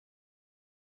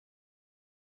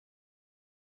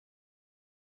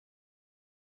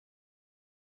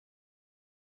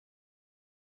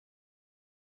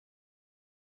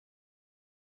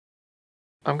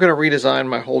I'm going to redesign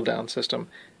my hold down system.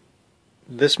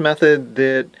 This method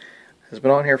that has been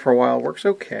on here for a while works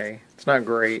okay. It's not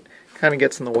great. Kind of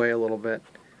gets in the way a little bit.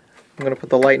 I'm going to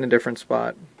put the light in a different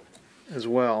spot as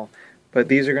well. But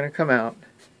these are going to come out.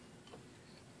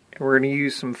 And we're going to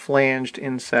use some flanged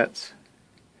insets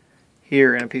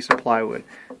here in a piece of plywood.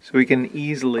 So we can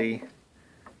easily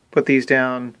put these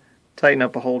down, tighten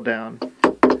up a hold down,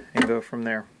 and go from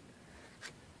there.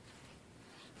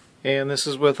 And this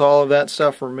is with all of that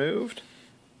stuff removed.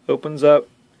 Opens up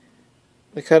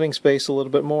the cutting space a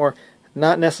little bit more.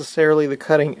 Not necessarily the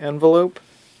cutting envelope,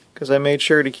 because I made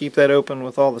sure to keep that open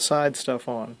with all the side stuff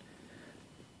on.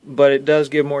 But it does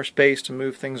give more space to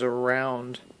move things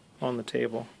around on the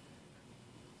table.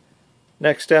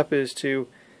 Next step is to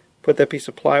put that piece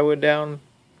of plywood down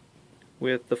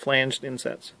with the flanged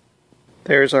insets.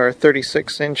 There's our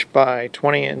 36" by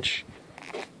 20"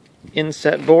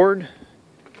 inset board.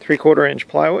 3/4 inch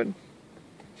plywood.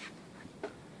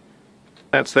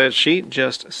 That's that sheet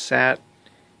just sat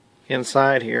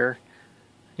inside here.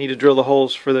 Need to drill the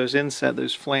holes for those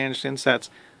flanged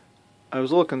insets. I was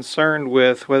a little concerned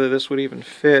with whether this would even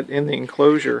fit in the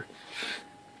enclosure.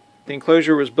 The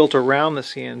enclosure was built around the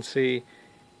CNC,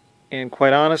 and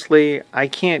quite honestly, I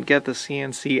can't get the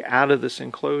CNC out of this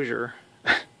enclosure.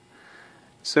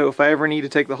 So if I ever need to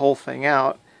take the whole thing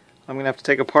out, I'm going to have to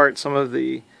take apart some of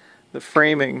the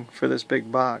framing for this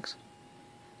big box.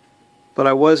 But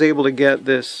I was able to get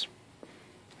this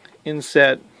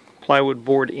inset plywood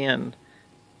board in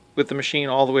with the machine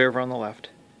all the way over on the left.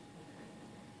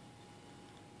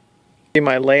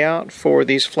 My layout for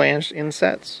these flanged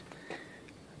insets.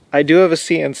 I do have a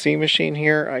CNC machine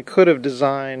here. I could have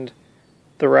designed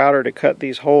the router to cut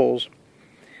these holes,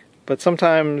 but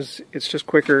sometimes it's just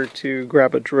quicker to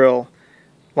grab a drill,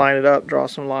 line it up, draw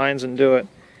some lines, and do it.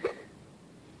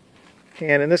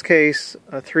 And in this case,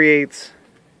 a 3/8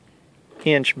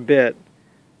 inch bit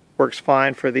works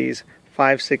fine for these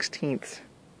 5/16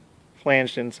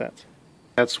 flanged insets.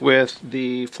 That's with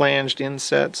the flanged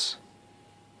insets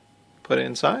put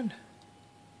inside.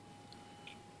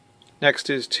 Next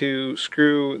is to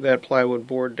screw that plywood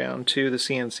board down to the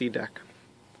CNC deck.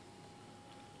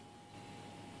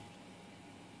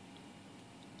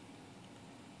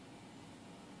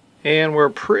 And we're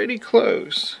pretty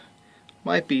close.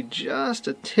 Might be just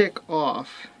a tick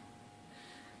off,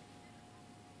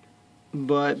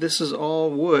 but this is all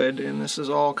wood and this is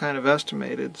all kind of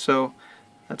estimated, so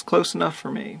that's close enough for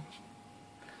me.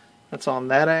 That's on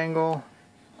that angle.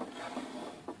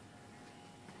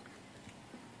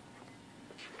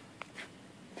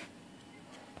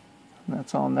 And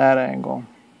that's on that angle.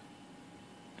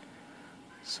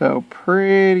 So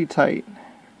pretty tight.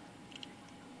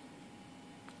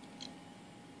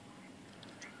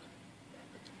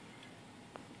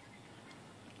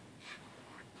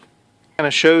 Kind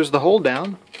of shows the hold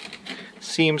down.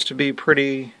 Seems to be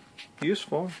pretty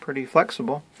useful, pretty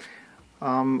flexible.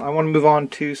 I want to move on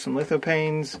to some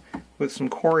lithopanes with some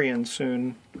corian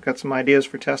soon. I've got some ideas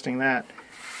for testing that.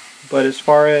 But as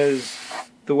far as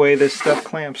the way this stuff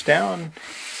clamps down,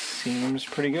 seems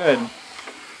pretty good.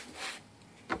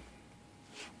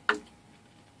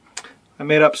 I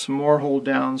made up some more hold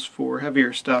downs for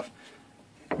heavier stuff.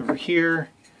 Over here,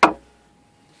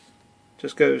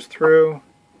 just goes through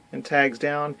and tags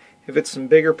down. If it's some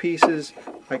bigger pieces,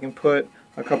 I can put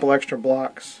a couple extra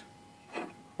blocks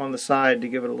on the side to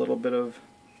give it a little bit of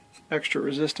extra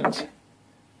resistance.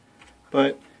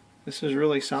 But this is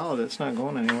really solid. It's not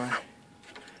going anywhere.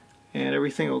 And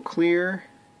everything will clear.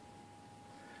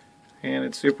 And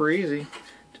it's super easy.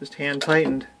 Just hand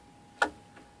tightened.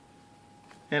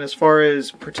 And as far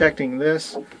as protecting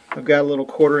this, I've got a little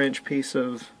 1/4 inch piece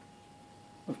of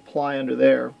ply under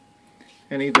there.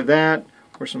 And either that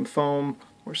or some foam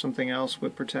or something else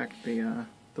would protect the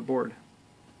board.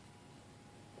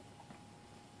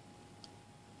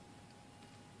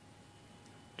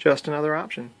 Just another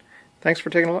option. Thanks for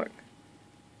taking a look.